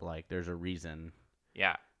them up. Like there's a reason.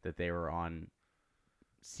 Yeah. That they were on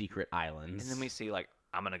secret islands. And then we see like,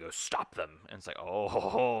 I'm gonna go stop them, and it's like,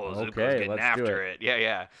 oh, Zuko's Okay, getting let's do after it.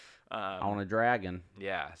 Yeah. I want a dragon.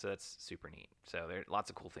 Yeah, so that's super neat. So there are lots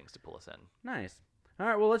of cool things to pull us in. Nice. All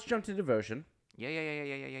right, well let's jump to devotion. Yeah.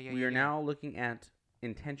 We are now looking at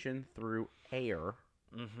intention through air.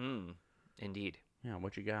 Mm-hmm. Indeed. Yeah,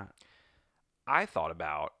 what you got? I thought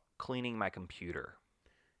about cleaning my computer.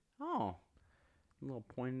 Oh, a little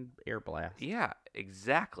pointed air blast. Yeah,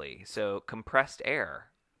 exactly. So compressed air,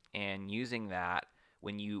 and using that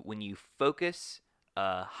when you focus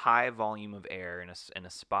a high volume of air in a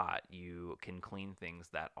spot, you can clean things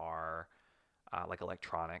that are like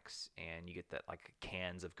electronics, and you get that like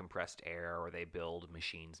cans of compressed air, or they build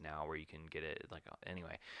machines now where you can get it like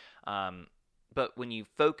anyway. But when you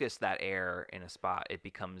focus that air in a spot, it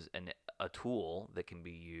becomes a tool that can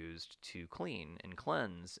be used to clean and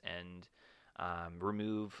cleanse and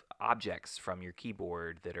remove objects from your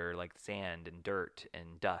keyboard that are like sand and dirt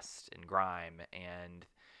and dust and grime. And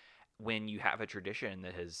when you have a tradition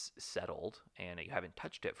that has settled and you haven't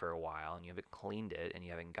touched it for a while and you haven't cleaned it and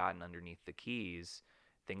you haven't gotten underneath the keys,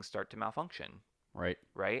 things start to malfunction. Right?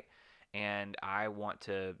 And I want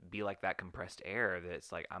to be like that compressed air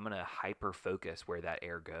that's like, I'm going to hyper focus where that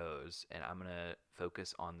air goes, and I'm going to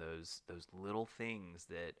focus on those little things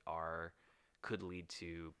that could lead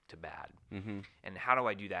to bad. Mm-hmm. And how do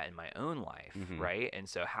I do that in my own life, Mm-hmm. right? And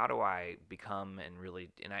so how do I become and really,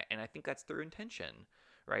 and I think that's through intention,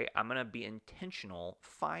 right? I'm going to be intentional,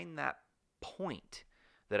 find that point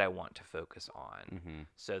that I want to focus on, Mm-hmm.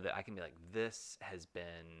 so that I can be like, this has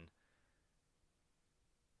been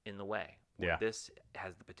in the way. Yeah. This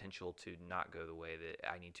has the potential to not go the way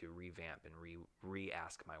that I need to revamp and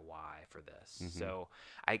re-ask my why for this. Mm-hmm. So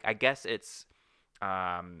I guess it's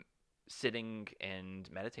sitting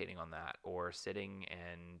and meditating on that, or sitting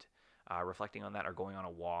and reflecting on that, or going on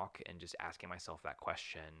a walk and just asking myself that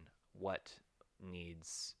question: what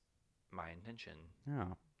needs my intention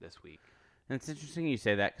this week? And it's interesting you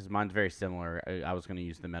say that, because mine's very similar. I was going to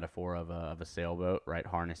use the metaphor of a sailboat, right?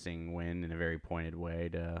 Harnessing wind in a very pointed way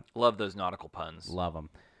to... Love those nautical puns. Love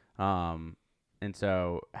them. And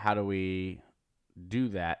so how do we do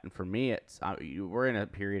that? And for me, we're in a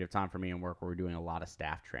period of time for me in work where we're doing a lot of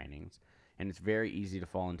staff trainings. And it's very easy to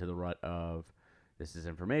fall into the rut of, this is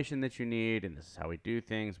information that you need, and this is how we do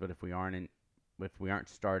things. But if we aren't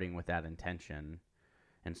starting with that intention,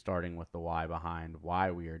 and starting with the why behind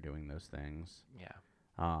why we are doing those things. Yeah.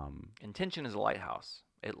 Intention is a lighthouse.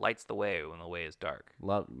 It lights the way when the way is dark.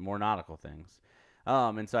 Love more nautical things.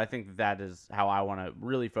 And so I think that is how I want to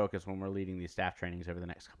really focus when we're leading these staff trainings over the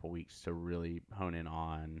next couple weeks, to really hone in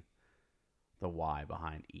on the why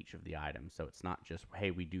behind each of the items. So it's not just,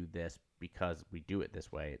 hey, we do this because we do it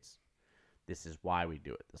this way. It's, this is why we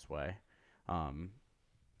do it this way. And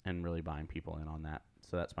really buying people in on that.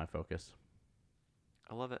 So that's my focus.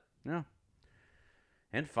 I love it. Yeah.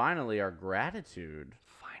 And finally, our gratitude.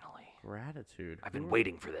 Finally. Gratitude. I've been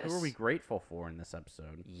waiting for this. Who are we grateful for in this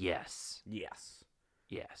episode? Yes. Yes.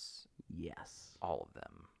 Yes. Yes. All of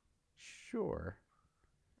them. Sure.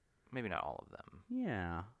 Maybe not all of them.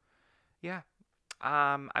 Yeah. Yeah.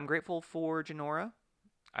 I'm grateful for Janora.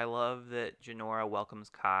 I love that Janora welcomes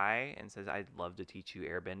Kai and says, I'd love to teach you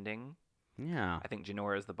airbending. Yeah. I think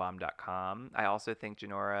Janora is thebomb.com. I also think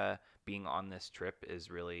Janora being on this trip is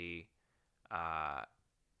really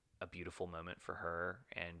a beautiful moment for her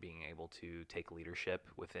and being able to take leadership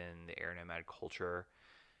within the air nomad culture.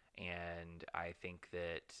 And I think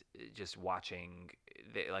that just watching,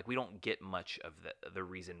 like, we don't get much of the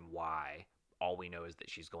reason why. All we know is that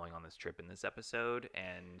she's going on this trip in this episode,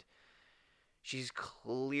 and she's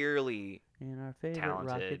clearly in our favorite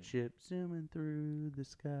talented rocket ship zooming through the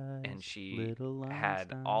skies. And she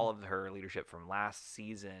had all of her leadership from last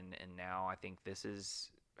season, and now I think this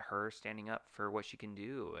is her standing up for what she can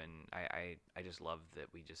do. And I just love that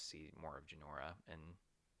we just see more of Jinora, and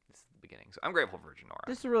this is the beginning. So I'm grateful for Jinora.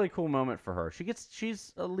 This is a really cool moment for her.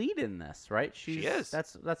 She's a lead in this, right? She is.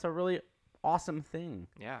 That's a really awesome thing.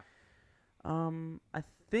 Yeah. I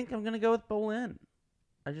think I'm gonna go with Bolin.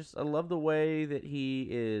 I love the way that he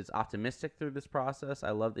is optimistic through this process. I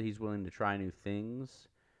love that he's willing to try new things.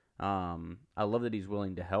 I love that he's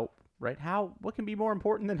willing to help. Right? What can be more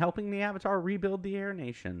important than helping the Avatar rebuild the Air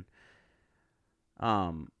Nation?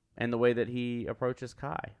 And the way that he approaches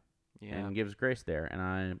Kai, and gives grace there, and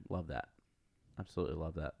I love that. Absolutely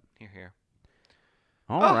love that. Here.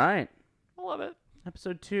 All right. I love it.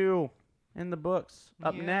 Episode 2 in the books.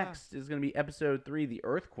 Up next is going to be episode 3, The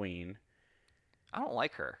Earth Queen. I don't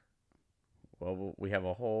like her. Well, we have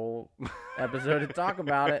a whole episode to talk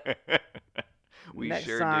about it. We next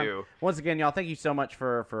sure time. do. Once again, y'all, thank you so much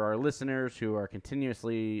for our listeners who are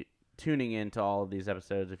continuously tuning into all of these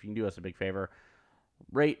episodes. If you can do us a big favor,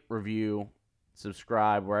 rate, review,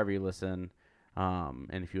 subscribe wherever you listen.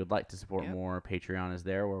 And if you would like to support more, Patreon is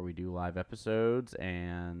there where we do live episodes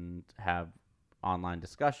and have online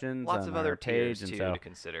discussions. Lots of other tiers too to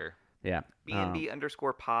consider. Yeah.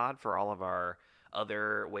 BNB_pod for all of our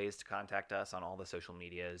other ways to contact us on all the social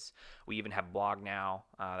medias. We even have a blog now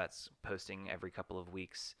that's posting every couple of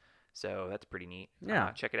weeks. So that's pretty neat.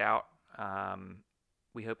 Yeah. Check it out.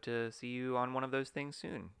 We hope to see you on one of those things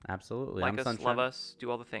soon. Absolutely. Like us, Sunshine. Love us,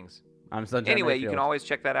 do all the things. I'm Sunshine Anyway, Mayfield. You can always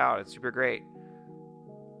check that out. It's super great.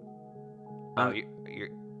 Are you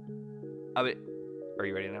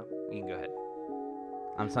ready now? You can go ahead.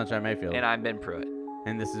 I'm Sunshine Mayfield. And I'm Ben Pruitt.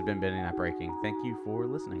 And this has been Bending Not Breaking. Thank you for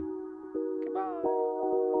listening.